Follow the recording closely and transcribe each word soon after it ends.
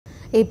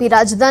AP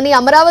రాజధాని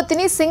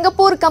అమరావతిని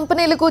Singapore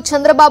కంపెనీలకు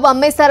చంద్రబాబు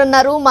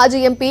అమ్మేశారన్నారు మాజీ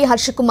ఎంపీ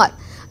హర్ష కుమార్.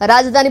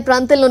 రాజధాని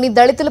ప్రాంతంలోని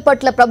దళితుల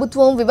పట్ల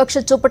ప్రభుత్వం వివక్ష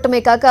చూపటమే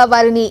కాక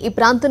వారిని ఈ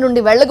ప్రాంతం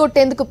నుండి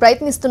వెళ్లగొట్టేందుకు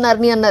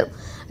ప్రయత్నిస్తున్నారని అన్నారు.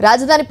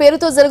 రాజధాని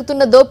పేరుతో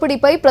జరుగుతున్న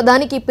దోపిడీపై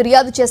ప్రధానికి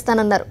ఫిర్యాదు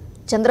చేస్తానన్నారు.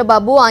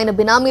 చంద్రబాబు ఆయన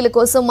బినామీల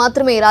కోసం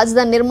మాత్రమే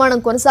రాజధాని నిర్మాణం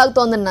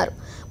కొనసాగుతోందన్నారు.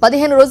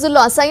 15 రోజుల్లో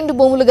అసైన్డ్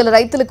భూములు గల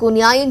రైతులకు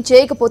న్యాయం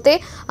చేయకపోతే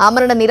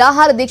ఆమరణ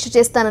నిరాహార దీక్ష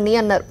చేస్తానని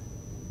అన్నారు.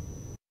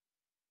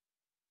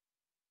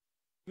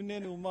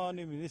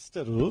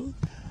 మినిస్టరు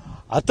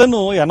అతను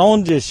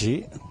అనౌన్స్ చేసి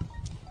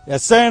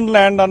అసైన్డ్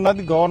ల్యాండ్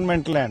అన్నది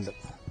గవర్నమెంట్ ల్యాండ్.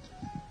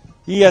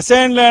 ఈ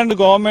అసైన్డ్ ల్యాండ్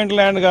గవర్నమెంట్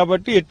ల్యాండ్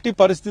కాబట్టి ఎట్టి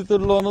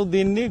పరిస్థితుల్లోనూ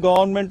దీన్ని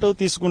గవర్నమెంట్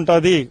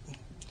తీసుకుంటుంది,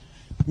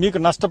 మీకు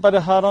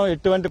నష్టపరిహారం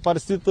ఎటువంటి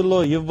పరిస్థితుల్లో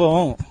ఇవ్వం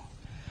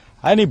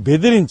అని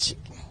బెదిరించి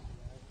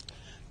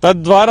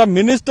తద్వారా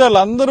మినిస్టర్లు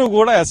అందరూ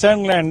కూడా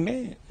అసైన్డ్ ల్యాండ్ని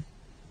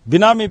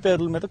బినామీ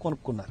పేర్ల మీద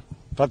కొనుక్కున్నారు.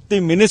 ప్రతి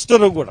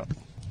మినిస్టరు కూడా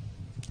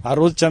ఆ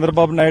రోజు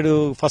చంద్రబాబు నాయుడు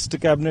ఫస్ట్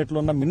క్యాబినెట్లో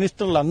ఉన్న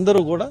మినిస్టర్లు అందరూ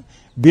కూడా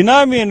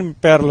బినామీ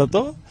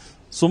పేర్లతో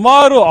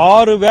సుమారు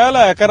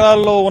 6,000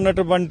 ఎకరాల్లో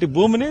ఉన్నటువంటి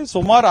భూమిని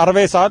సుమారు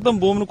 60%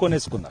 భూమిని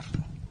కొనేసుకున్నారు.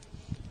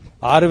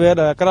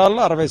 6,000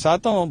 ఎకరాల్లో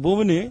 60%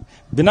 భూమిని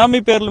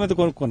బినామీ పేర్ల మీద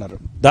కొనుక్కున్నారు.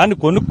 దాన్ని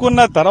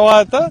కొనుక్కున్న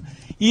తర్వాత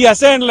ఈ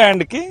అసైన్డ్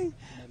ల్యాండ్కి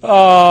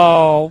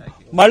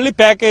మళ్ళీ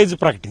ప్యాకేజ్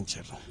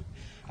ప్రకటించారు.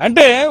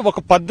 అంటే ఒక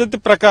పద్ధతి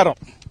ప్రకారం,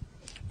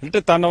 అంటే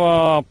తన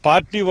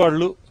పార్టీ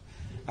వాళ్ళు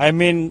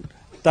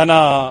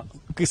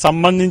తనకి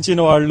సంబంధించిన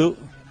వాళ్ళు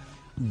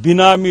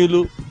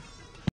బినామీలు